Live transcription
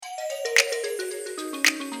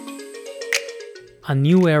A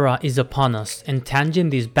new era is upon us, and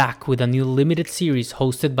Tangent is back with a new limited series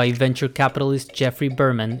hosted by venture capitalist Jeffrey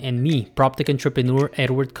Berman and me, Proptech entrepreneur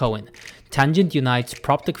Edward Cohen. Tangent unites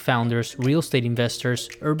Proptech founders, real estate investors,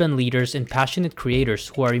 urban leaders, and passionate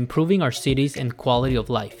creators who are improving our cities and quality of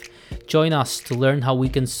life. Join us to learn how we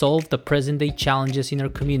can solve the present-day challenges in our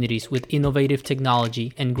communities with innovative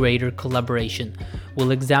technology and greater collaboration.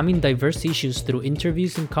 We'll examine diverse issues through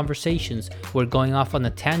interviews and conversations where going off on a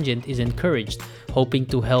tangent is encouraged, hoping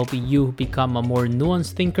to help you become a more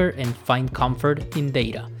nuanced thinker and find comfort in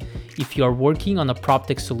data. If you are working on a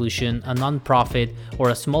Proptech solution, a nonprofit, or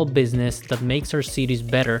a small business that makes our cities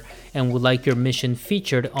better and would like your mission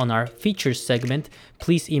featured on our features segment,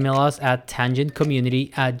 please email us at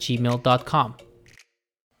tangentcommunity@gmail.com.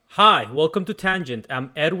 Hi, welcome to Tangent.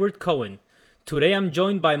 I'm Edward Cohen. Today I'm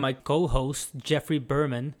joined by my co-host, Jeffrey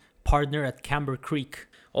Berman, partner at Camber Creek.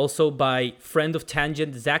 Also by friend of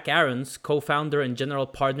Tangent, Zach Aarons, co-founder and general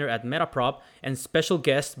partner at MetaProp, and special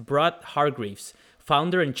guest, Brad Hargreaves,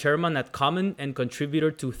 founder and chairman at Common and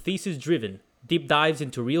contributor to Thesis Driven, deep dives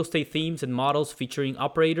into real estate themes and models featuring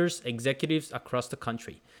operators, executives across the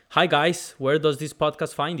country. Hi guys, where does this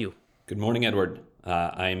podcast find you? Good morning, Edward.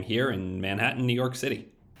 I am here in Manhattan, New York City.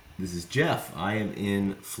 This is Jeff. I am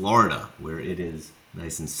in Florida, where it is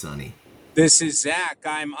nice and sunny. This is Zach.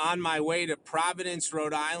 I'm on my way to Providence,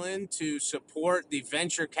 Rhode Island to support the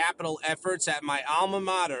venture capital efforts at my alma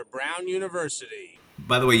mater, Brown University.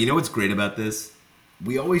 By the way, you know what's great about this?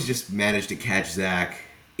 We always just manage to catch Zach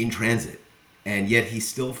in transit, and yet he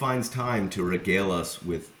still finds time to regale us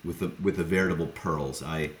with the veritable pearls.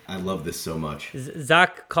 I love this so much.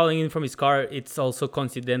 Zach calling in from his car, it's also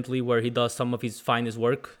coincidentally where he does some of his finest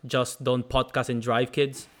work. Just don't podcast and drive,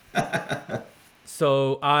 kids.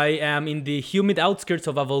 So I am in the humid outskirts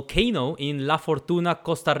of a volcano in La Fortuna,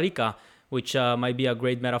 Costa Rica, which might be a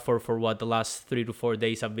great metaphor for what the last 3 to 4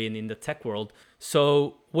 days have been in the tech world.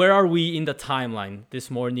 So where are we in the timeline this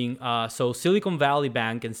morning? So Silicon Valley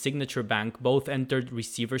Bank and Signature Bank both entered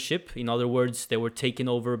receivership. In other words, they were taken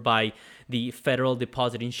over by the Federal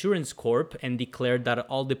Deposit Insurance Corp and declared that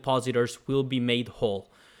all depositors will be made whole.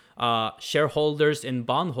 Shareholders and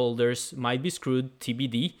bondholders might be screwed,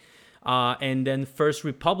 TBD. And then First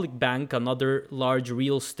Republic Bank, another large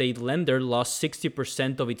real estate lender, lost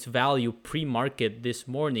 60% of its value pre-market this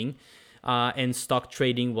morning, and stock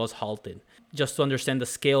trading was halted. Just to understand the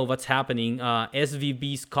scale of what's happening,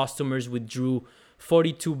 SVB's customers withdrew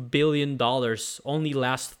 $42 billion only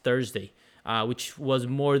last Thursday, which was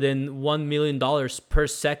more than $1 million per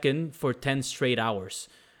second for 10 straight hours.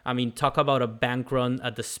 I mean, talk about a bank run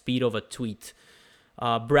at the speed of a tweet.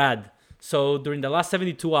 Brad, so during the last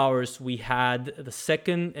 72 hours, we had the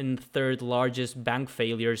second and third largest bank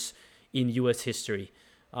failures in U.S. history.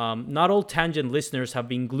 Not all Tangent listeners have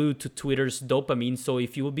been glued to Twitter's dopamine, so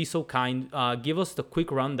if you would be so kind, give us the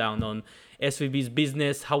quick rundown on SVB's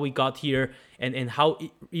business, how we got here, and how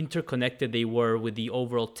interconnected they were with the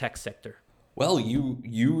overall tech sector. Well,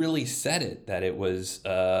 you really said it, that it was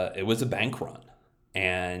a bank run,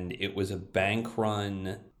 and it was a bank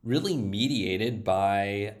run really mediated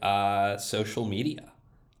by social media,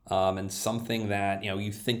 and something that,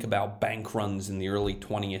 you think about bank runs in the early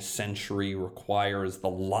 20th century requires the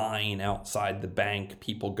line outside the bank,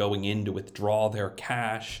 people going in to withdraw their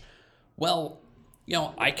cash. Well,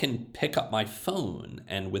 I can pick up my phone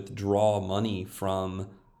and withdraw money from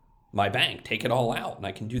my bank, take it all out, and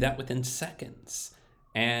I can do that within seconds.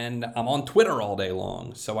 And I'm on Twitter all day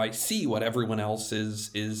long, so I see what everyone else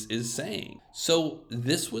is saying. So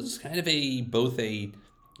this was kind of both a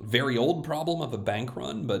very old problem of a bank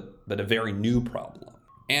run, but a very new problem.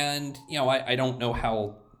 And I don't know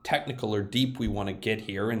how technical or deep we want to get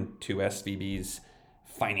here into SVB's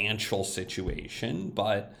financial situation,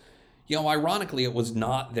 but ironically, it was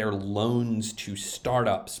not their loans to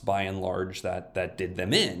startups by and large that did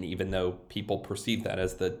them in, even though people perceive that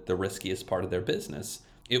as the riskiest part of their business.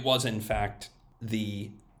 It was, in fact,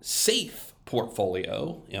 the safe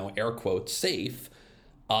portfolio, air quotes safe,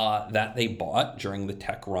 that they bought during the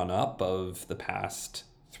tech run-up of the past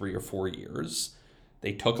 3 or 4 years.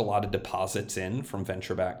 They took a lot of deposits in from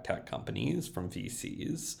venture-backed tech companies, from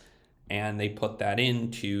VCs, and they put that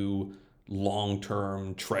into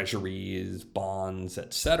long-term treasuries, bonds,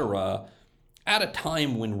 etc., at a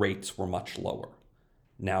time when rates were much lower.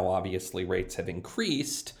 Now, obviously, rates have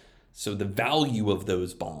increased, so the value of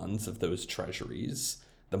those bonds, of those treasuries,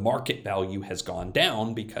 the market value has gone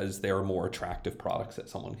down because there are more attractive products that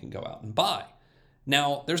someone can go out and buy.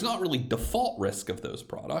 Now, there's not really default risk of those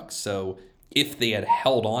products, so if they had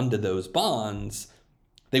held on to those bonds,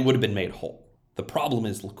 they would have been made whole. The problem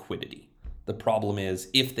is liquidity. The problem is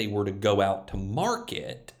if they were to go out to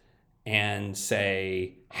market and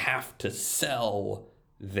say have to sell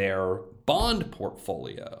their bond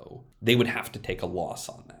portfolio, they would have to take a loss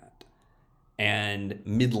on that. And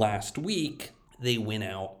mid last week, they went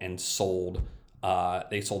out and sold.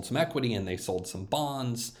 They sold some equity and they sold some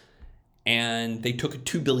bonds, and they took a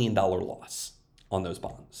 $2 billion loss on those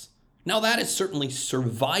bonds. Now that is certainly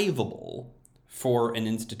survivable for an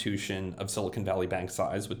institution of Silicon Valley Bank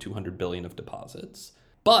size with $200 billion of deposits.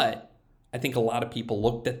 But I think a lot of people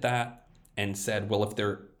looked at that and said, well,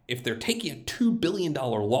 if they're taking a $2 billion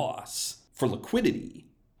loss for liquidity,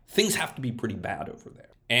 things have to be pretty bad over there.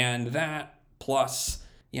 And that plus,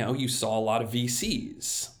 you saw a lot of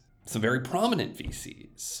VCs, some very prominent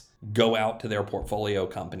VCs, go out to their portfolio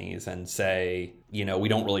companies and say, we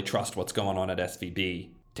don't really trust what's going on at SVB.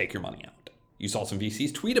 Take your money out. You saw some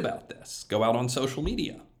VCs tweet about this, go out on social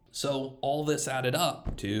media. So all this added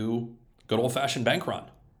up to good old-fashioned bank run,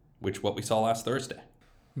 which what we saw last Thursday.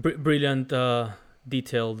 Brilliant,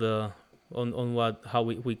 detailed on how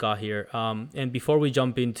we got here. And before we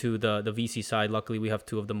jump into the VC side, luckily we have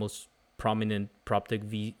two of the most prominent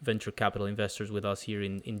Proptech venture capital investors with us here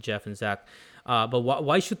in Jeff and Zach. But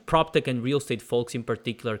why should Proptech and real estate folks in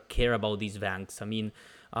particular care about these banks? I mean,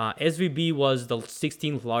 SVB was the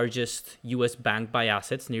 16th largest U.S. bank by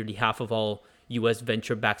assets. Nearly half of all U.S.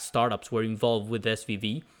 venture-backed startups were involved with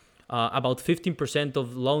SVB. About 15%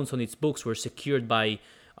 of loans on its books were secured by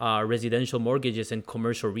residential mortgages and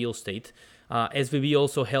commercial real estate. SVB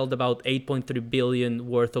also held about $8.3 billion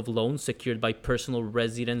worth of loans secured by personal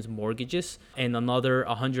residence mortgages and another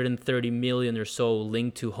 $130 million or so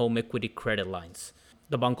linked to home equity credit lines.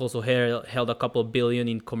 The bank also held a couple of billion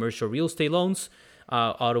in commercial real estate loans,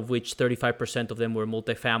 out of which 35% of them were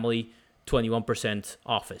multifamily, 21%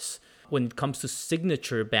 office. When it comes to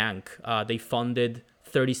Signature Bank, they funded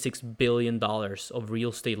 $36 billion of real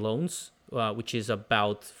estate loans, which is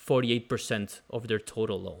about 48% of their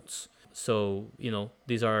total loans. So,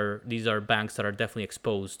 these are banks that are definitely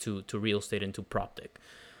exposed to real estate and to Proptech.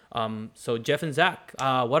 So Jeff and Zach,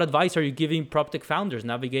 what advice are you giving Proptech founders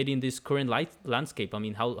navigating this current landscape? I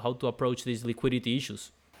mean, how to approach these liquidity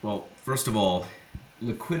issues? Well, first of all,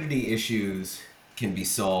 liquidity issues can be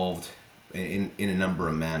solved in a number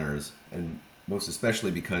of manners, and most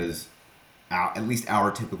especially because at least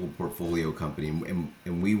our typical portfolio company,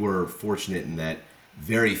 and we were fortunate in that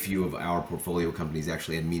very few of our portfolio companies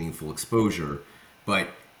actually had meaningful exposure, but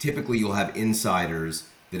typically you'll have insiders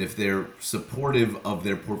that if they're supportive of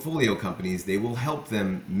their portfolio companies, they will help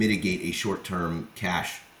them mitigate a short-term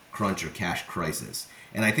cash crunch or cash crisis.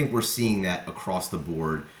 And I think we're seeing that across the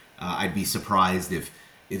board. I'd be surprised if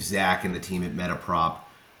Zach and the team at MetaProp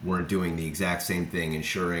weren't doing the exact same thing,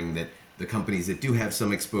 ensuring that the companies that do have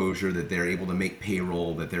some exposure, that they're able to make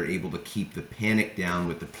payroll, that they're able to keep the panic down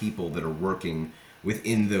with the people that are working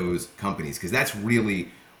within those companies. Because that's really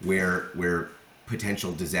where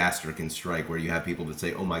potential disaster can strike, where you have people that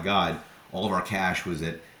say, oh my God, all of our cash was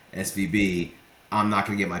at SVB. I'm not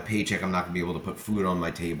going to get my paycheck. I'm not going to be able to put food on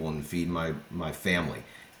my table and feed my family.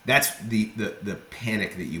 That's the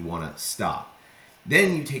panic that you want to stop.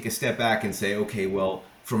 Then you take a step back and say, okay, well,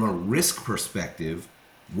 from a risk perspective,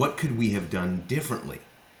 what could we have done differently?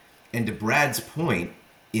 And to Brad's point,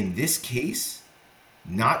 in this case,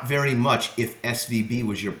 not very much if SVB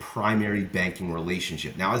was your primary banking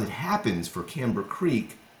relationship. Now, as it happens for Camber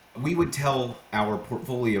Creek, we would tell our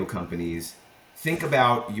portfolio companies, think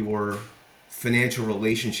about your financial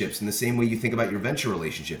relationships in the same way you think about your venture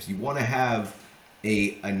relationships. You want to have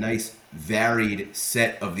a nice varied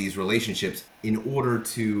set of these relationships in order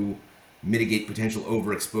to mitigate potential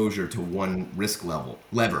overexposure to one risk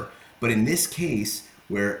lever. But in this case,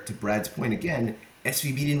 where, to Brad's point again,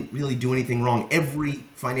 SVB didn't really do anything wrong. Every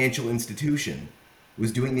financial institution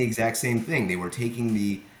was doing the exact same thing. They were taking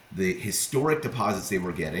the historic deposits they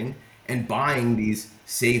were getting and buying these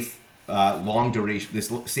safe long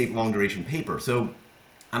duration paper. So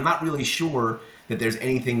I'm not really sure that there's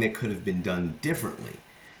anything that could have been done differently.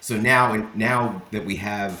 So now that we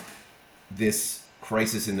have this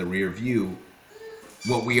crisis in the rear view,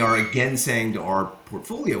 what we are again saying to our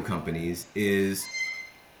portfolio companies is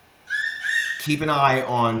keep an eye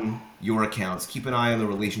on your accounts, keep an eye on the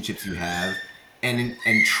relationships you have, and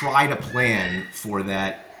try to plan for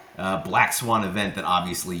that black swan event that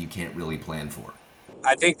obviously you can't really plan for.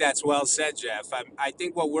 I think that's well said, Jeff. I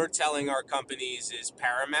think what we're telling our companies is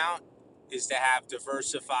paramount is to have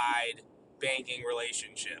diversified banking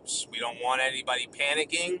relationships. We don't want anybody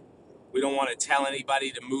panicking. We don't want to tell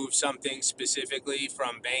anybody to move something specifically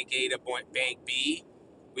from bank A to bank B.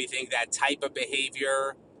 We think that type of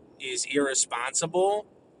behavior is irresponsible.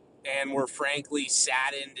 And we're frankly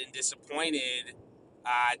saddened and disappointed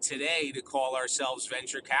today to call ourselves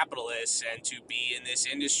venture capitalists and to be in this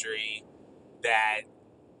industry that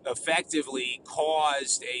effectively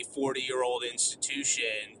caused a 40-year-old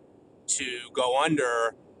institution to go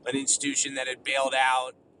under, an institution that had bailed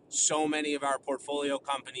out so many of our portfolio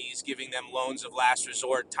companies, giving them loans of last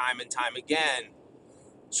resort time and time again.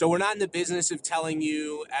 So we're not in the business of telling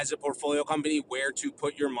you as a portfolio company where to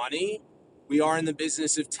put your money. We are in the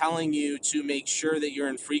business of telling you to make sure that you're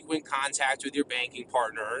in frequent contact with your banking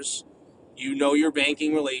partners. You know your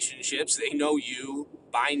banking relationships. They know you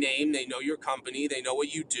by name. They know your company. They know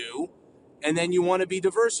what you do. And then you want to be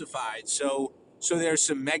diversified. So there's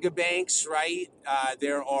some mega banks, right?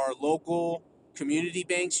 There are local community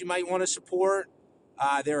banks you might want to support.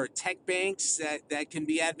 There are tech banks that can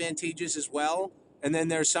be advantageous as well. And then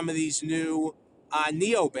there's some of these new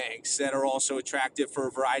neobanks that are also attractive for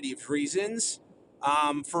a variety of reasons.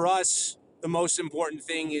 For us, the most important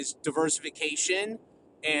thing is diversification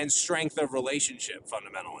and strength of relationship,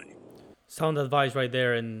 fundamentally. Sound advice right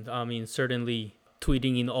there. And I mean, certainly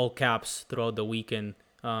tweeting in all caps throughout the weekend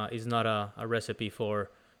is not a recipe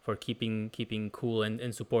for keeping cool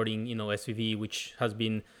and supporting, SVB, which has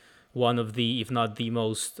been one of the, if not the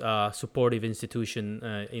most supportive institution,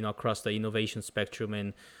 across the innovation spectrum,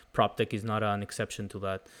 and Proptech is not an exception to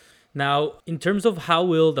that. Now, in terms of how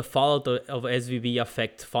will the fallout of SVB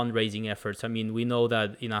affect fundraising efforts? I mean, we know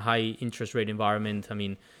that in a high interest rate environment, I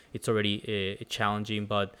mean, it's already challenging,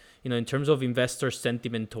 but, in terms of investor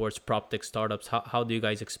sentiment towards Proptech startups, how do you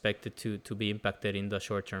guys expect it to be impacted in the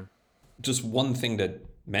short term? Just one thing to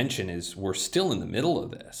mention is we're still in the middle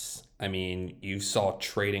of this. I mean, you saw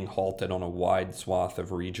trading halted on a wide swath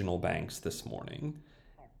of regional banks this morning.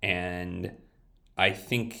 And I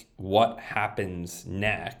think what happens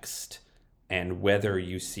next and whether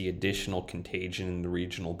you see additional contagion in the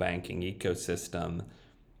regional banking ecosystem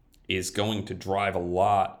is going to drive a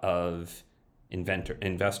lot of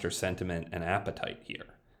investor sentiment and appetite here.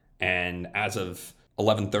 And as of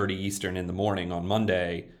 11:30 Eastern in the morning on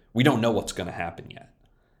Monday, we don't know what's going to happen yet.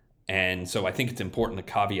 And so I think it's important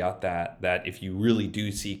to caveat that if you really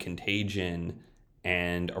do see contagion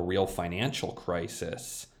and a real financial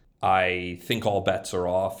crisis, I think all bets are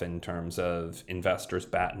off in terms of investors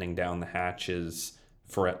battening down the hatches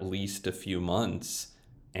for at least a few months.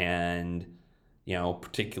 And,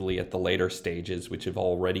 particularly at the later stages, which have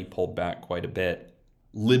already pulled back quite a bit,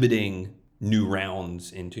 limiting new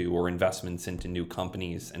rounds into or investments into new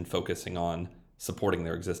companies and focusing on supporting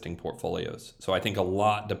their existing portfolios. So I think a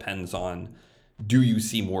lot depends on, do you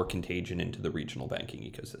see more contagion into the regional banking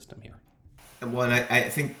ecosystem here? Well, and I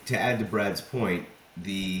think to add to Brad's point,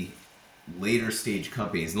 the later stage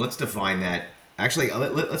companies, and let's define that. Actually,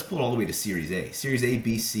 let's pull it all the way to Series A. Series A,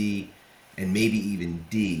 B, C, and maybe even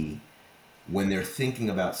D, when they're thinking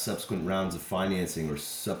about subsequent rounds of financing or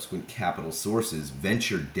subsequent capital sources,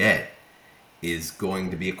 venture debt is going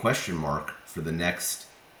to be a question mark for the next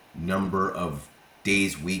number of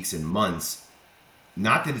days, weeks, and months.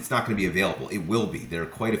 Not that it's not going to be available. It will be. There are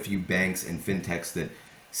quite a few banks and fintechs that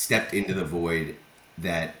stepped into the void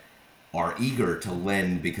that are eager to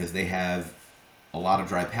lend because they have a lot of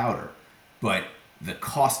dry powder. But the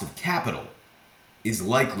cost of capital is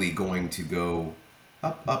likely going to go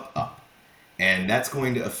up, up, up. And that's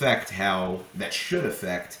going to should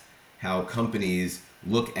affect how companies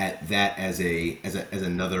look at that as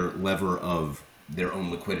another lever of their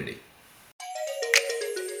own liquidity.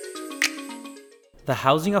 The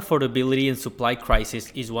housing affordability and supply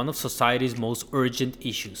crisis is one of society's most urgent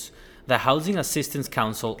issues. The Housing Assistance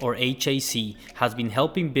Council, or HAC, has been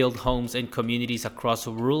helping build homes and communities across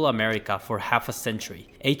rural America for half a century.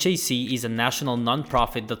 HAC is a national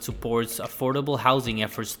nonprofit that supports affordable housing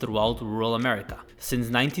efforts throughout rural America. Since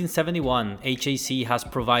 1971, HAC has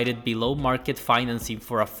provided below-market financing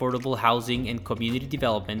for affordable housing and community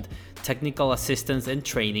development, technical assistance and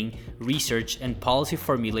training, research, and policy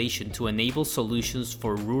formulation to enable solutions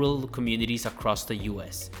for rural communities across the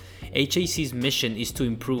U.S. HAC's mission is to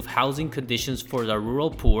improve housing conditions for the rural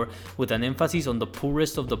poor, with an emphasis on the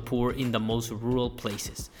poorest of the poor in the most rural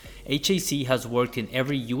places. HAC has worked in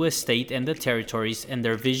every U.S. state and the territories, and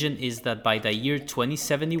their vision is that by the year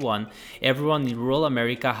 2071, everyone in rural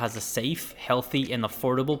America has a safe, healthy, and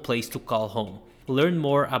affordable place to call home. Learn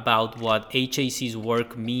more about what HAC's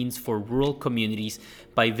work means for rural communities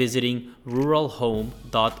by visiting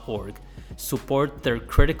ruralhome.org. Support their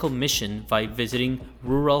critical mission by visiting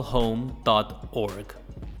ruralhome.org.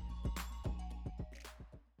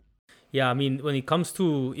 Yeah, I mean, when it comes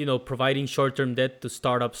to, providing short-term debt to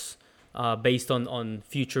startups, based on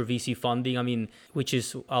future VC funding. I mean, which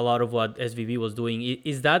is a lot of what SVB was doing.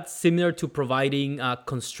 Is that similar to providing a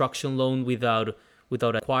construction loan without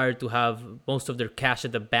required to have most of their cash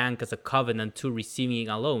at the bank as a covenant to receiving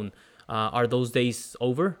a loan? Are those days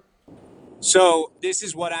over? So this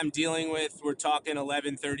is what I'm dealing with. We're talking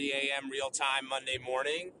 11:30 a.m. real time Monday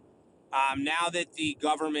morning. Now that the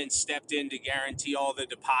government stepped in to guarantee all the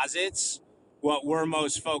deposits, what we're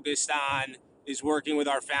most focused on is working with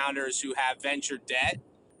our founders who have venture debt.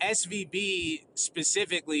 SVB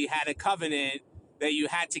specifically had a covenant that you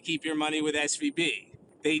had to keep your money with SVB.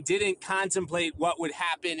 They didn't contemplate what would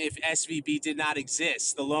happen if SVB did not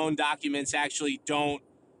exist. The loan documents actually don't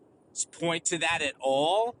point to that at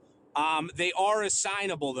all. They are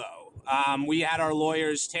assignable, though. We had our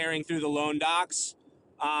lawyers tearing through the loan docs.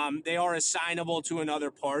 They are assignable to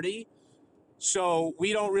another party. So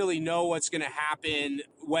we don't really know what's going to happen,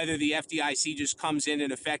 whether the FDIC just comes in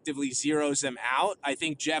and effectively zeroes them out. I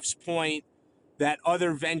think Jeff's point that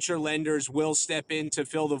other venture lenders will step in to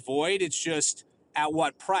fill the void. It's just at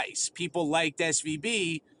what price? People liked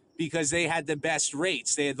SVB because they had the best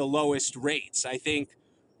rates. They had the lowest rates. I think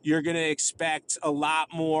you're going to expect a lot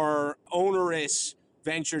more onerous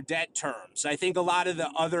venture debt terms. I think a lot of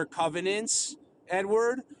the other covenants,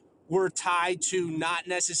 Edward, were tied to not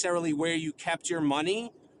necessarily where you kept your money,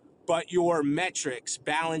 but your metrics,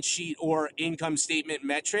 balance sheet or income statement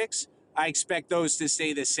metrics. I expect those to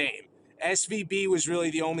stay the same. SVB was really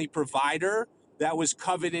the only provider that was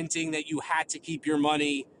covenanting that you had to keep your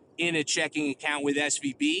money in a checking account with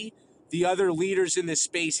SVB. The other leaders in this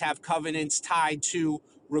space have covenants tied to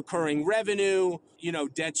recurring revenue,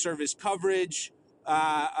 debt service coverage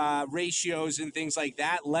ratios and things like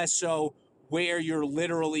that, less so where you're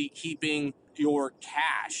literally keeping your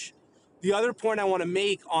cash. The other point I want to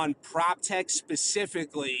make on Proptech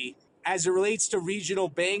specifically, as it relates to regional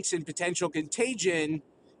banks and potential contagion,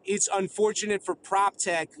 it's unfortunate for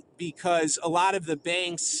Proptech because a lot of the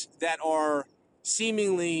banks that are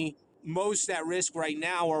seemingly most at risk right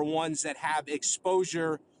now are ones that have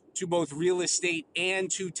exposure to both real estate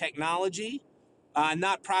and to technology.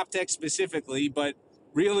 Not Proptech specifically, but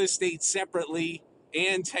real estate separately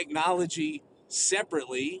and technology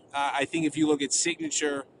separately. I think if you look at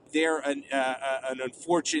Signature, they're an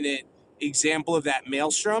unfortunate example of that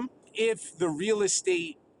maelstrom. If the real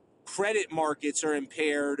estate credit markets are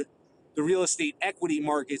impaired, the real estate equity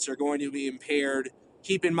markets are going to be impaired.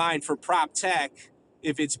 Keep in mind for Proptech,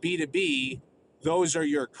 if it's B2B, those are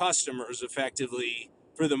your customers effectively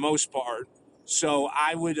for the most part. So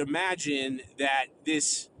I would imagine that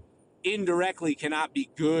this indirectly cannot be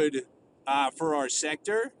good for our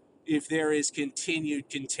sector if there is continued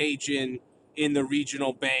contagion in the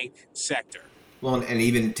regional bank sector. Well, and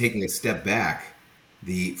even taking a step back,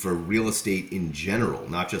 for real estate in general,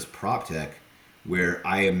 not just PropTech, where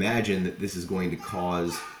I imagine that this is going to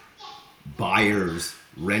cause buyers,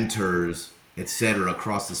 renters, etc.,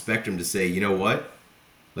 across the spectrum to say, you know what?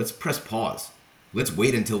 Let's press pause. Let's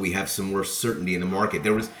wait until we have some more certainty in the market.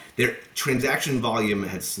 Their transaction volume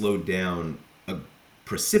had slowed down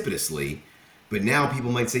precipitously, but now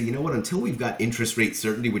people might say, you know what? Until we've got interest rate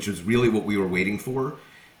certainty, which was really what we were waiting for,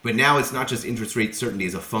 but now it's not just interest rate certainty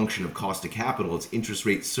as a function of cost of capital. It's interest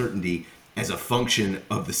rate certainty as a function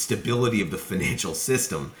of the stability of the financial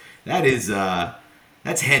system. That's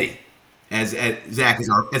heady. As Zach,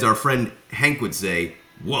 as our friend Hank would say,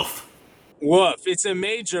 woof. Woof. It's a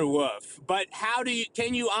major woof. But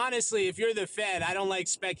can you honestly, if you're the Fed, I don't like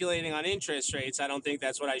speculating on interest rates. I don't think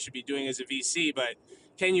that's what I should be doing as a VC, but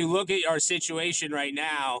can you look at our situation right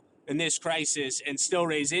now in this crisis and still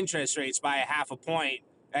raise interest rates by 0.5 point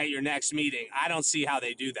at your next meeting? I don't see how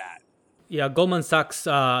they do that. Yeah, Goldman Sachs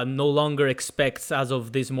no longer expects, as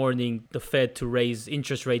of this morning, the Fed to raise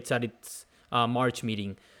interest rates at its March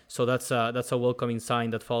meeting. So that's a welcoming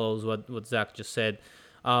sign that follows what Zach just said.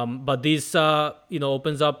 But this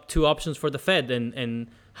opens up two options for the Fed, and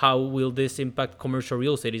how will this impact commercial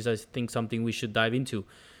real estate is, I think, something we should dive into.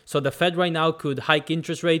 So the Fed right now could hike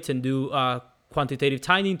interest rates and do quantitative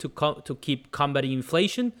tightening to keep combating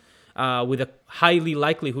inflation, with a highly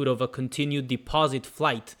likelihood of a continued deposit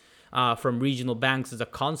flight from regional banks as a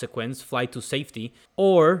consequence, flight to safety.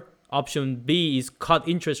 Or option B is cut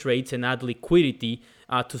interest rates and add liquidity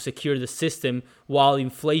to secure the system while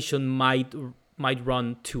inflation might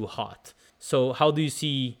run too hot. So how do you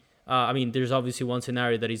see, there's obviously one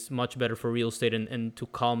scenario that is much better for real estate and to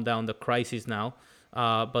calm down the crisis now.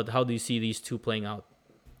 But how do you see these two playing out?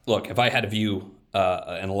 Look, if I had a view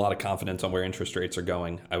and a lot of confidence on where interest rates are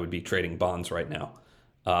going, I would be trading bonds right now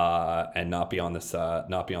and not be on this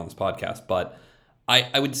podcast. But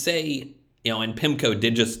I would say And PIMCO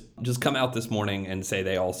did just come out this morning and say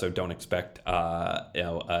they also don't expect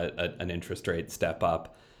an interest rate step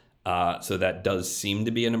up. So that does seem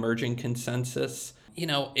to be an emerging consensus.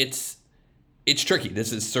 It's tricky.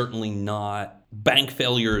 This is certainly not, bank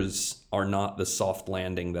failures are not the soft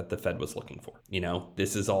landing that the Fed was looking for.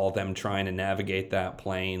 This is all them trying to navigate that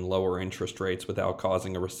plane, lower interest rates without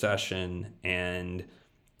causing a recession, and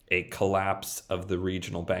a collapse of the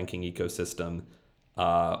regional banking ecosystem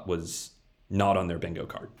was not on their bingo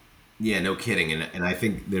card. Yeah, no kidding. And I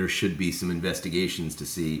think there should be some investigations to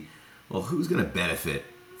see, well, who's going to benefit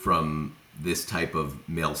from this type of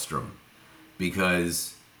maelstrom?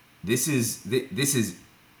 Because this is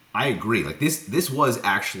I agree. Like this was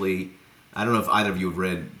actually, I don't know if either of you have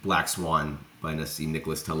read Black Swan by Nassim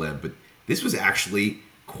Nicholas Taleb, but this was actually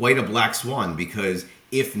quite a black swan, because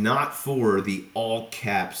if not for the all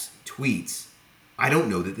caps tweets, I don't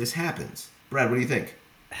know that this happens. Brad, what do you think?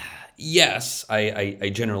 Yes,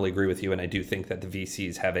 I generally agree with you, and I do think that the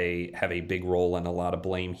VCs have a big role and a lot of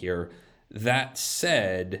blame here. That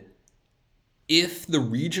said, if the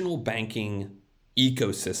regional banking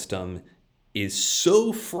ecosystem is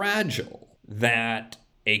so fragile that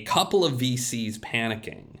a couple of VCs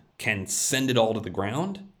panicking can send it all to the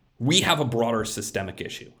ground, we have a broader systemic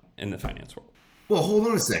issue in the finance world. Well, hold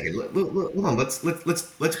on a second. Hold on. Let's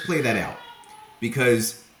play that out.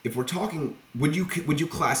 Because if we're talking, would you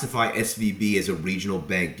classify SVB as a regional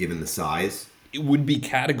bank given the size? It would be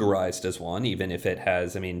categorized as one, even if it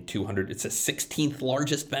has, 200. It's the 16th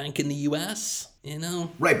largest bank in the U.S.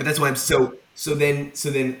 Right, but that's why So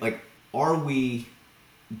then, like,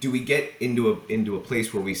 do we get into a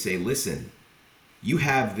place where we say, listen, you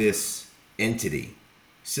have this entity,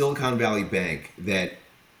 Silicon Valley Bank, that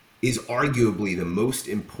is arguably the most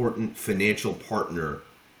important financial partner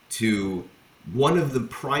to one of the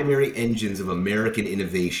primary engines of American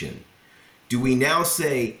innovation. Do we now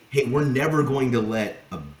say, hey, we're never going to let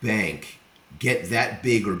a bank get that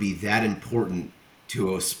big or be that important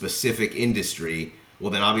to a specific industry?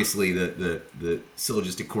 Well, then obviously the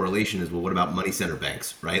syllogistic correlation is, well, what about money center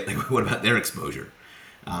banks, right? Like, what about their exposure?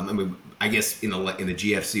 I guess in the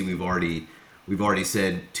GFC we've already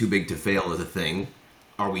said too big to fail is a thing.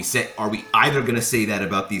 Are we either going to say that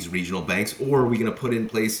about these regional banks, or are we going to put in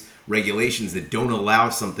place regulations that don't allow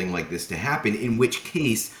something like this to happen? In which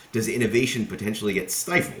case, does innovation potentially get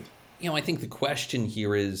stifled? I think the question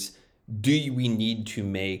here is, do we need to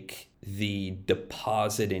make the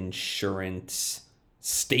deposit insurance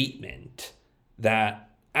statement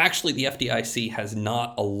that actually the FDIC has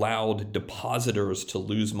not allowed depositors to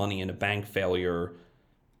lose money in a bank failure,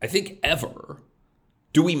 I think, ever?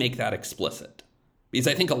 Do we make that explicit? Because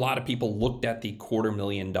I think a lot of people looked at the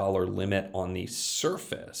 $250,000 limit on the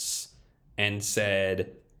surface and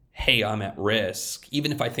said, hey, I'm at risk.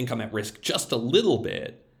 Even if I think I'm at risk just a little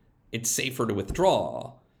bit, it's safer to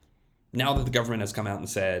withdraw. Now that the government has come out and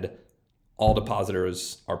said all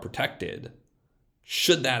depositors are protected,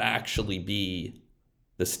 should that actually be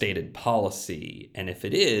the stated policy? And if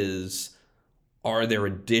it is, are there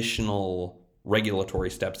additional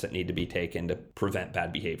regulatory steps that need to be taken to prevent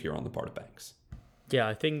bad behavior on the part of banks? Yeah,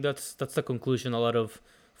 I think that's the conclusion a lot of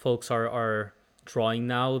folks are drawing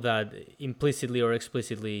now, that implicitly or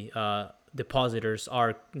explicitly depositors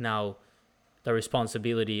are now the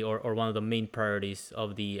responsibility or one of the main priorities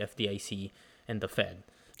of the FDIC and the Fed.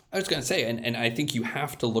 I was going to say, and I think you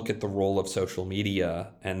have to look at the role of social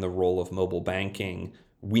media and the role of mobile banking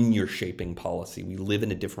when you're shaping policy. We live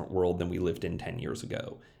in a different world than we lived in 10 years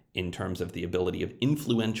ago in terms of the ability of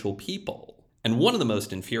influential people. And one of the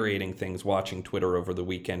most infuriating things watching Twitter over the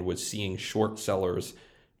weekend was seeing short sellers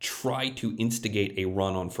try to instigate a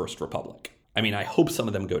run on First Republic. I hope some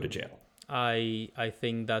of them go to jail. I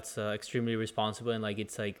think that's extremely responsible, and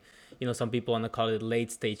it's some people want to call it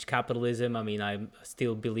late stage capitalism. I'm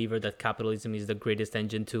still a believer that capitalism is the greatest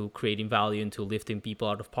engine to creating value and to lifting people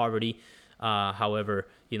out of poverty. However,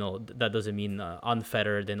 that doesn't mean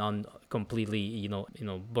unfettered and completely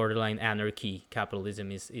borderline anarchy.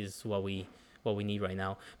 Capitalism is what we need right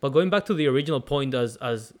now. But going back to the original point, I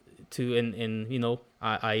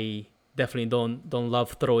definitely don't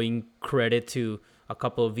love throwing credit to a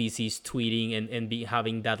couple of VCs tweeting and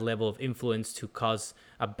having that level of influence to cause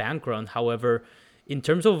a bank run. However, in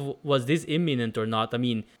terms of was this imminent or not,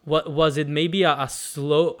 what was it? Maybe a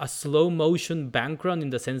slow motion bank run,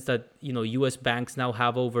 in the sense that U.S. banks now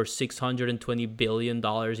have over $620 billion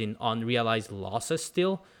in unrealized losses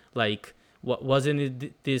still.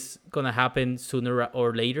 Wasn't this gonna happen sooner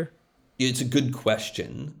or later? It's a good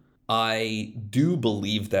question. I do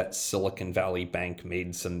believe that Silicon Valley Bank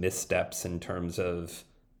made some missteps in terms of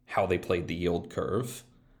how they played the yield curve.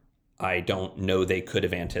 I don't know they could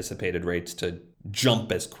have anticipated rates to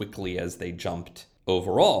jump as quickly as they jumped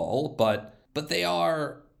overall, but they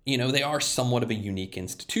are, they are somewhat of a unique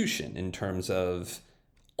institution in terms of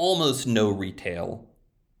almost no retail.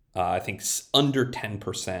 I think under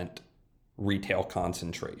 10% retail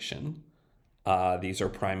concentration. These are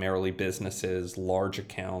primarily businesses, large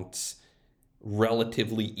accounts,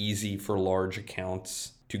 relatively easy for large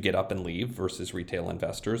accounts to get up and leave versus retail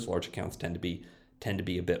investors. Large accounts tend to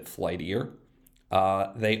be a bit flightier.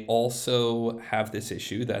 They also have this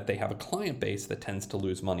issue that they have a client base that tends to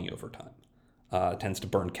lose money over time, tends to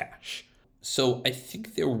burn cash. So I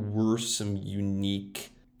think there were some unique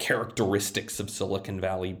characteristics of Silicon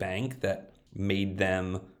Valley Bank that made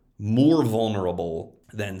them more vulnerable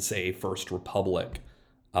than, say, First Republic,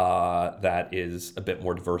 that is a bit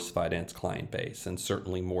more diversified in its client base, and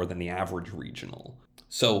certainly more than the average regional.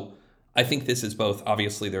 So I think this is both.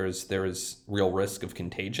 Obviously, there is real risk of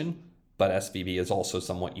contagion, but SVB is also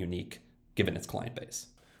somewhat unique given its client base.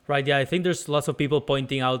 Right. Yeah, I think there's lots of people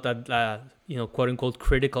pointing out that quote unquote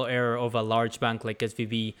critical error of a large bank like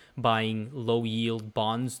SVB buying low yield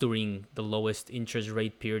bonds during the lowest interest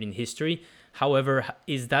rate period in history. However,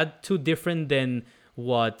 is that too different than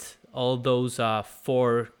what all those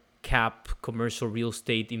 4-cap commercial real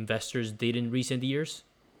estate investors did in recent years?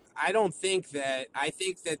 I don't think that. I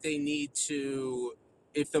think that they need to,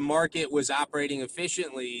 if the market was operating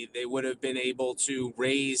efficiently, they would have been able to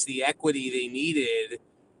raise the equity they needed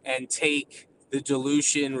and take the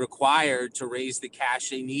dilution required to raise the cash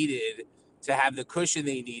they needed to have the cushion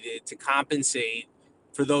they needed to compensate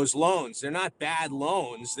for those loans. They're not bad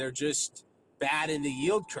loans. They're just bad in the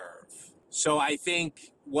yield curve. So I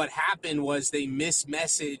think what happened was they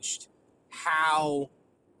mismessaged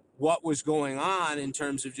what was going on in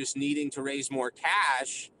terms of just needing to raise more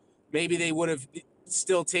cash. Maybe they would have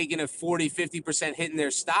still taken a 40-50% hit in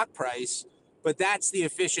their stock price, but that's the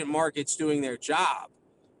efficient markets doing their job.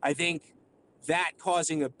 I think that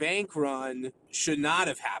causing a bank run should not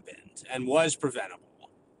have happened and was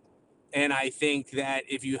preventable. And I think that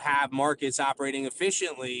if you have markets operating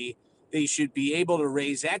efficiently, they should be able to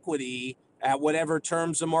raise equity at whatever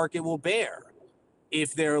terms the market will bear.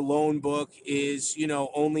 If their loan book is,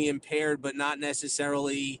 only impaired, but not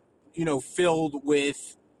necessarily, filled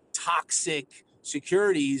with toxic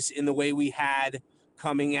securities in the way we had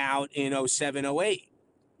coming out in 07, 08.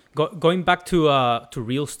 Going back to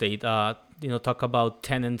real estate, talk about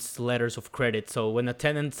tenants' letters of credit. So when a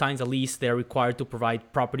tenant signs a lease, they're required to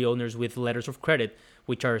provide property owners with letters of credit,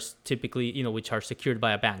 which are typically, which are secured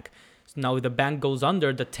by a bank. So now if the bank goes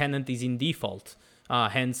under, the tenant is in default.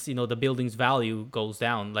 Hence, the building's value goes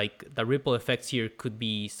down. Like the ripple effects here could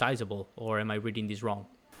be sizable, or am I reading this wrong?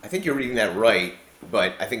 I think you're reading that right,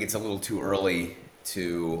 but I think it's a little too early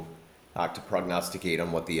to prognosticate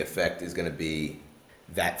on what the effect is going to be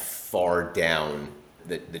that far down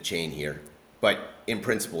the chain here. But in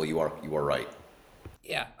principle, you are right.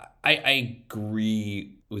 Yeah, I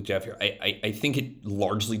agree with Jeff here. I think it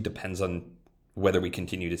largely depends on whether we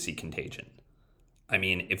continue to see contagion. I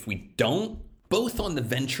mean, if we don't, both on the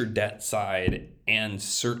venture debt side and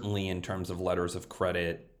certainly in terms of letters of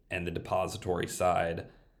credit and the depository side,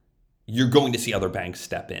 you're going to see other banks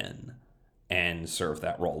step in and serve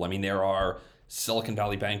that role. I mean, Silicon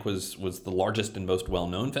Valley Bank was the largest and most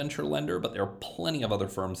well-known venture lender, but there are plenty of other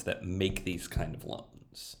firms that make these kind of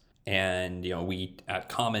loans. And, we at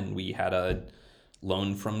Common, we had a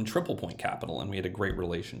loan from Triple Point Capital, and we had a great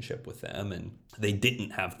relationship with them, and they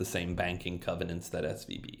didn't have the same banking covenants that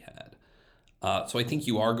SVB had. So I think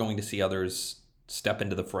you are going to see others step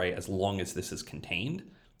into the fray as long as this is contained,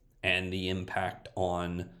 and the impact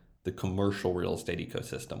on the commercial real estate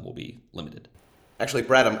ecosystem will be limited. Actually,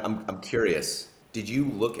 Brad, I'm curious. Did you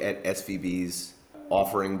look at SVB's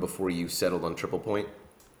offering before you settled on Triple Point?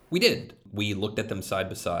 We did. We looked at them side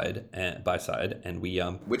by side, and we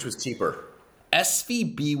Which was cheaper?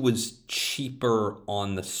 SVB was cheaper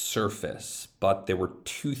on the surface, but there were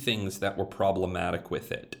two things that were problematic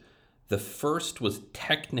with it. The first was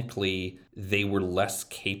technically they were less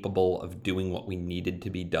capable of doing what we needed to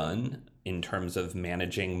be done in terms of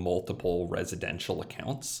managing multiple residential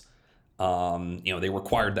accounts. They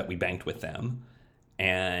required that we banked with them,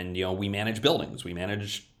 and, we manage buildings. We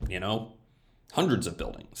manage, hundreds of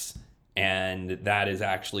buildings. And that is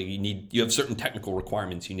actually, you have certain technical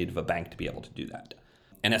requirements you need of a bank to be able to do that.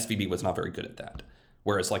 And SVB was not very good at that.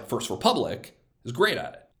 Whereas like First Republic is great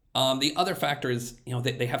at it. The other factor is,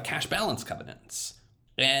 they have cash balance covenants.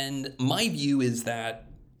 And my view is that,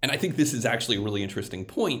 and I think this is actually a really interesting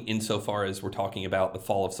point insofar as we're talking about the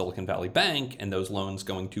fall of Silicon Valley Bank and those loans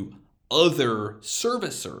going to other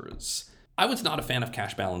servicers. I was not a fan of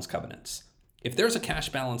cash balance covenants. If there's a cash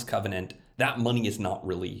balance covenant, that money is not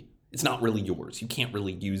really yours. You can't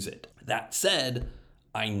really use it. That said,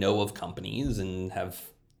 I know of companies and have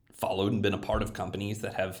followed and been a part of companies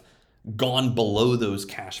that have gone below those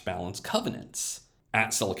cash balance covenants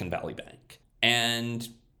at Silicon Valley Bank. And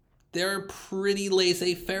they're pretty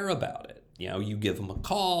laissez-faire about it. You give them a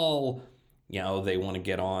call, they want to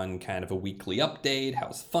get on kind of a weekly update.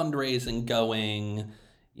 How's fundraising going?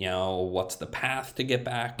 What's the path to get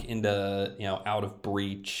back into, out of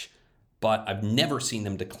breach? But I've never seen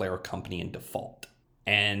them declare a company in default.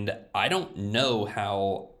 And I don't know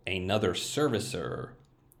how another servicer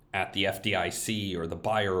at the FDIC or the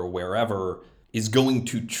buyer or wherever is going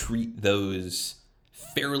to treat those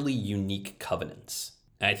fairly unique covenants.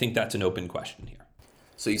 And I think that's an open question here.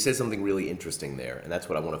 So you said something really interesting there, and that's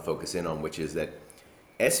what I want to focus in on, which is that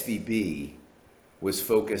SVB was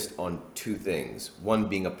focused on two things. One,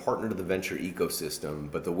 being a partner to the venture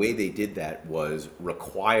ecosystem, but the way they did that was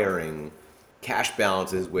requiring cash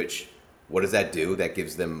balances, which, what does that do? That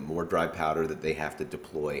gives them more dry powder that they have to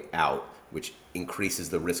deploy out, which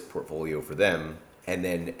increases the risk portfolio for them. And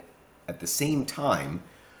then at the same time,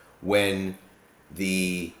 and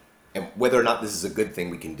whether or not this is a good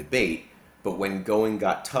thing we can debate, but when going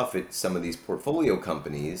got tough at some of these portfolio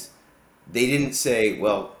companies, they didn't say,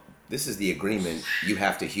 well, this is the agreement, you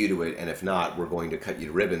have to hew to it, and if not, we're going to cut you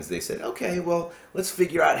to ribbons. They said, okay, well, let's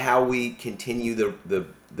figure out how we continue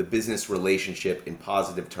the business relationship in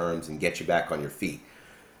positive terms and get you back on your feet.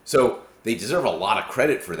 So they deserve a lot of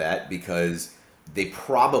credit for that, because they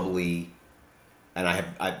probably, and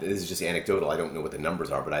this is just anecdotal, I don't know what the numbers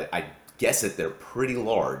are, but I guess that they're pretty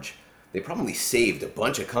large. They probably saved a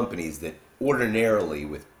bunch of companies that ordinarily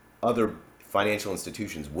with other financial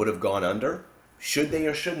institutions would have gone under. Should they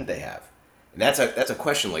or shouldn't they have? And that's a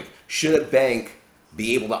question, like, should a bank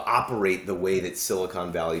be able to operate the way that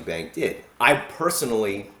Silicon Valley Bank did? I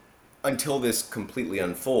personally, until this completely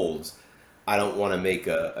unfolds, I don't want to make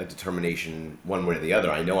a determination one way or the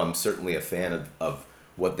other. I know I'm certainly a fan of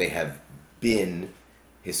what they have been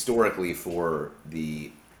historically for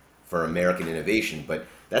American innovation, but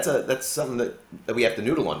that's something that we have to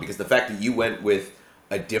noodle on, because the fact that you went with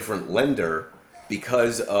a different lender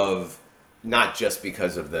because of, not just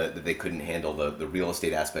because of that they couldn't handle the real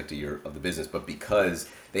estate aspect of the business, but because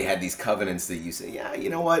they had these covenants that you say, yeah, you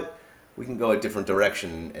know what, we can go a different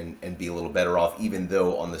direction and be a little better off, even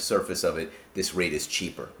though on the surface of it, this rate is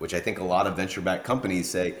cheaper, which I think a lot of venture-backed companies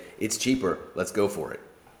say, it's cheaper, let's go for it.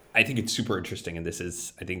 I think it's super interesting, and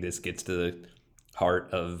I think this gets to the heart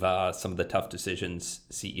of some of the tough decisions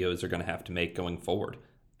CEOs are going to have to make going forward,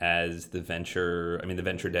 as the venture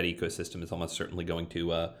debt ecosystem is almost certainly going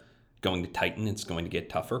to tighten. It's going to get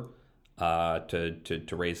tougher to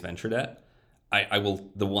raise venture debt.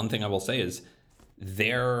 The one thing I will say is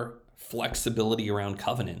their flexibility around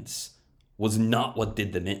covenants was not what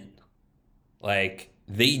did them in. Like,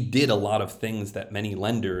 they did a lot of things that many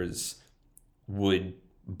lenders would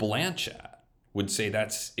blanch at, would say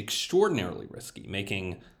that's extraordinarily risky,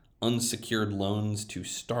 making unsecured loans to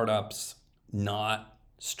startups, not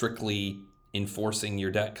strictly enforcing your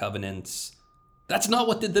debt covenants. That's not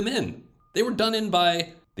what did them in. They were done in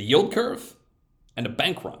by the yield curve and a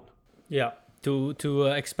bank run. Yeah. To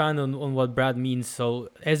expand on what Brad means, so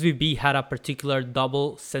SVB had a particular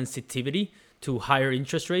double sensitivity to higher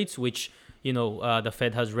interest rates, which the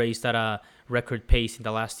Fed has raised at a record pace in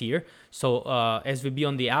the last year. So SVB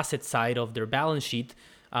on the asset side of their balance sheet,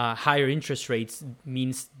 higher interest rates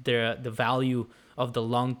means the value of the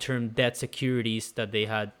long-term debt securities that they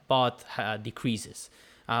had bought decreases.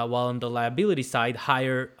 While on the liability side,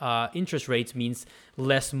 higher interest rates means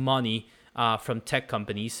less money from tech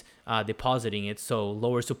companies depositing it, so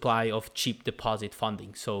lower supply of cheap deposit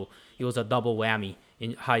funding. So it was a double whammy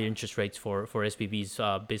in higher interest rates for SVB's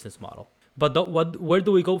business model. But where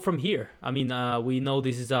do we go from here? I mean, we know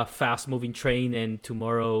this is a fast-moving train, and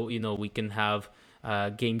tomorrow, we can have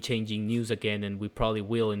game-changing news again, and we probably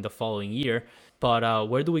will in the following year. But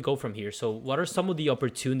where do we go from here? So what are some of the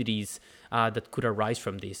opportunities that could arise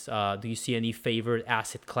from this? Do you see any favored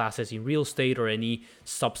asset classes in real estate or any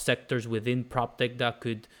subsectors within Proptech that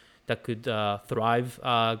could thrive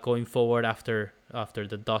going forward after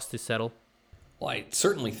the dust is settled? Well, I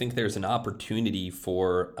certainly think there's an opportunity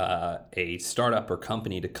for a startup or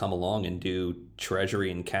company to come along and do treasury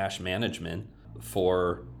and cash management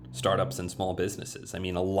for startups and small businesses. I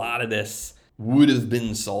mean, a lot of this would have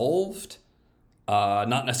been solved,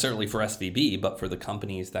 not necessarily for SVB, but for the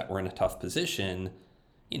companies that were in a tough position,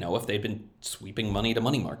 if they'd been sweeping money to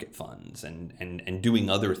money market funds and doing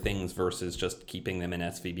other things versus just keeping them in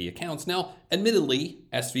SVB accounts. Now, admittedly,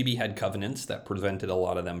 SVB had covenants that prevented a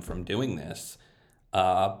lot of them from doing this.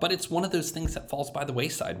 But it's one of those things that falls by the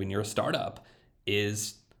wayside when you're a startup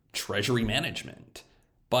is treasury management.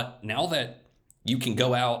 But now that you can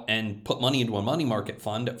go out and put money into a money market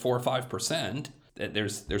fund at 4 or 5%,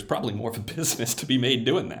 there's probably more of a business to be made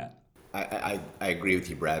doing that. I agree with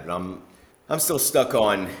you, Brad, but I'm still stuck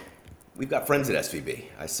on, we've got friends at SVB.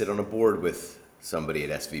 I sit on a board with somebody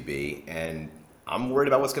at SVB, and I'm worried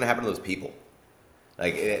about what's going to happen to those people.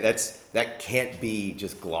 Like that can't be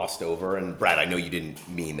just glossed over. And Brad, I know you didn't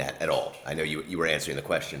mean that at all. I know you were answering the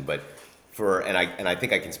question, but I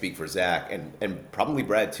think I can speak for Zach and probably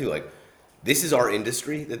Brad too. Like, this is our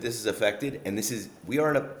industry that this is affected, and we're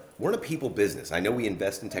in a people business. I know we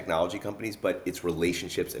invest in technology companies, but it's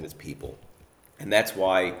relationships and it's people, and that's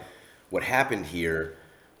why what happened here,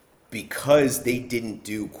 because they didn't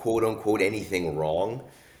do quote unquote anything wrong.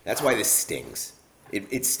 That's why this stings.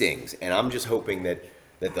 It stings, and I'm just hoping that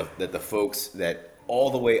the folks that all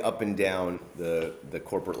the way up and down the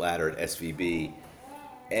corporate ladder at SVB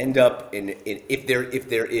end up in if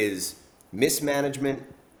there is mismanagement,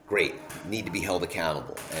 great, need to be held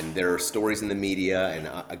accountable. And there are stories in the media, and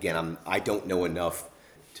again, I don't know enough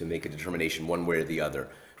to make a determination one way or the other,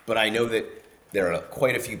 but I know that there are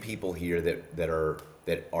quite a few people here that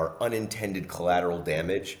are unintended collateral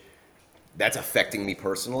damage. That's affecting me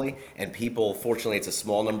personally, and people, fortunately, it's a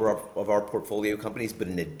small number of our portfolio companies, but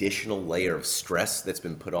an additional layer of stress that's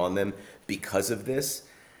been put on them because of this.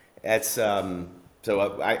 That's so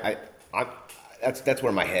that's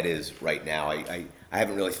where my head is right now. I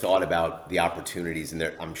haven't really thought about the opportunities, and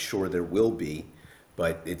I'm sure there will be,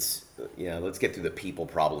 but it's let's get through the people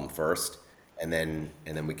problem first, and then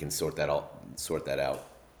we can sort that out.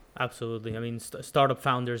 Absolutely. I mean, startup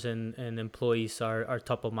founders and employees are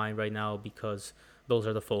top of mind right now because those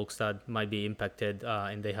are the folks that might be impacted,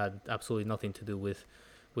 and they had absolutely nothing to do with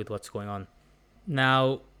what's going on.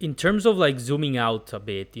 Now, in terms of like zooming out a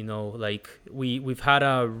bit, like we've had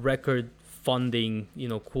a record funding,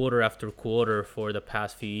 quarter after quarter for the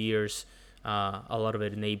past few years. A lot of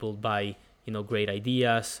it enabled by, great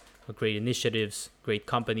ideas, great initiatives, great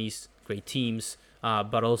companies, great teams.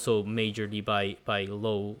 But also majorly by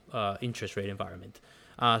low interest rate environment.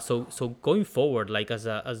 So going forward, like as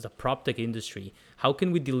the Proptech industry, how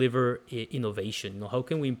can we deliver innovation? How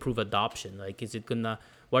can we improve adoption? Like,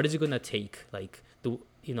 what is it gonna take? Like,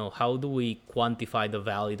 how do we quantify the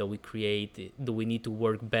value that we create? Do we need to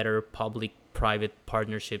work better public-private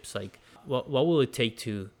partnerships? Like, what will it take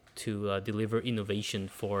to deliver innovation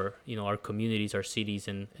for our communities, our cities,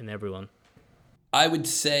 and everyone? I would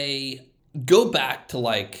say go back to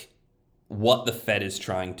like what the Fed is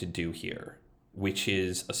trying to do here, which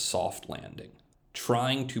is a soft landing,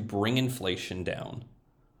 trying to bring inflation down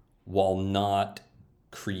while not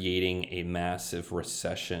creating a massive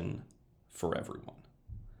recession for everyone,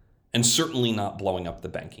 and certainly not blowing up the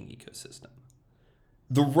banking ecosystem.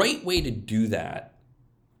 The right way to do that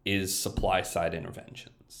is supply side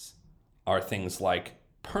interventions, are things like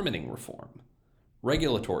permitting reform,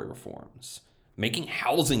 regulatory reforms, making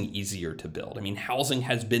housing easier to build. I mean, housing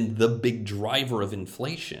has been the big driver of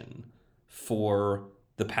inflation for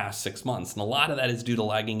the past 6 months. And a lot of that is due to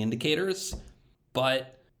lagging indicators.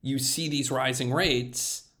 But you see these rising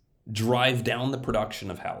rates drive down the production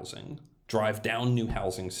of housing, drive down new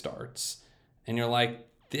housing starts. And you're like,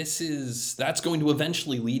 that's going to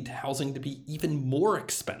eventually lead to housing to be even more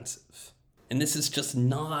expensive. And this is just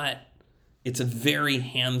not... It's a very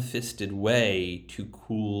ham-fisted way to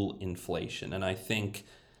cool inflation. And I think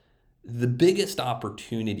the biggest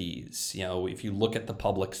opportunities, if you look at the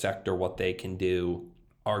public sector, what they can do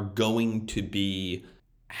are going to be,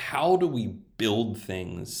 how do we build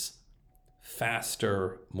things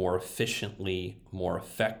faster, more efficiently, more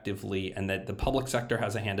effectively, and that the public sector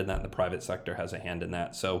has a hand in that and the private sector has a hand in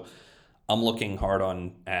that. So I'm looking hard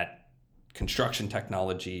at construction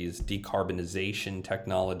technologies, decarbonization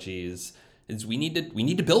technologies. We need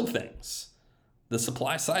to build things. The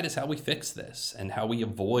supply side is how we fix this and how we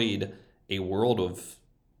avoid a world of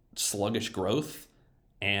sluggish growth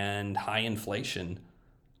and high inflation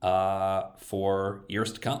for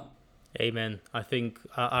years to come. Amen. I think,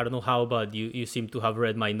 I don't know how, but you seem to have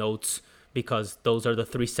read my notes, because those are the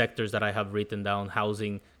three sectors that I have written down: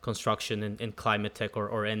 housing, construction, and climate tech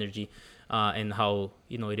or energy, and how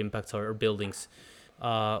it impacts our buildings.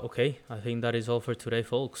 Okay, I think that is all for today,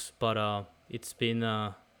 folks. But it's been,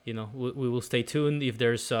 we will stay tuned if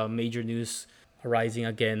there's major news arising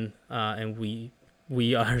again, and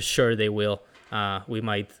we are sure they will. We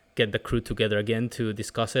might get the crew together again to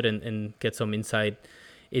discuss it and get some inside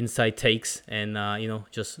takes and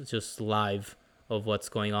just live of what's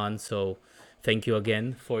going on. So thank you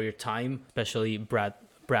again for your time, especially Brad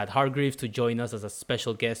Hargreaves to join us as a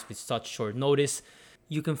special guest with such short notice.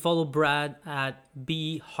 You can follow Brad at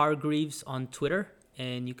B Hargreaves on Twitter,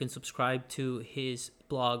 and you can subscribe to his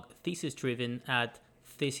blog Thesis Driven at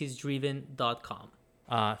thesisdriven.com.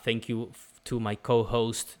 Thank you to my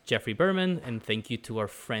co-host Jeffrey Berman, and thank you to our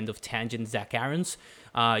friend of Tangent, Zach Aarons.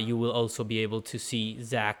 You will also be able to see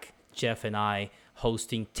Zach, Jeff, and I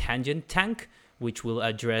hosting Tangent Tank, which will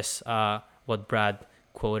address what Brad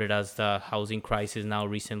quoted as the housing crisis now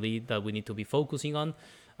recently that we need to be focusing on.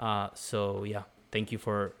 So yeah, thank you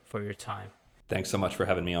for your time. Thanks so much for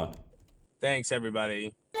having me on. Thanks,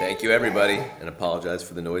 everybody. Thank you, everybody, and apologize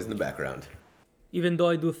for the noise in the background. Even though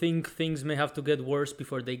I do think things may have to get worse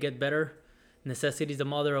before they get better, necessity is the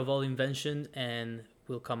mother of all invention, and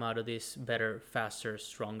we'll come out of this better, faster,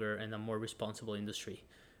 stronger, and a more responsible industry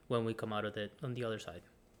when we come out of it on the other side.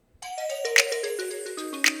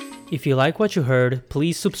 If you like what you heard,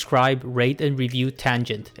 please subscribe, rate, and review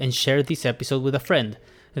Tangent, and share this episode with a friend.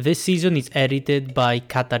 This season is edited by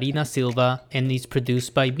Catarina Silva and is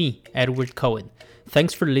produced by me, Edward Cohen.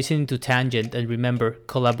 Thanks for listening to Tangent, and remember,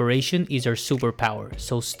 collaboration is our superpower,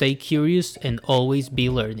 so stay curious and always be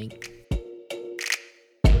learning.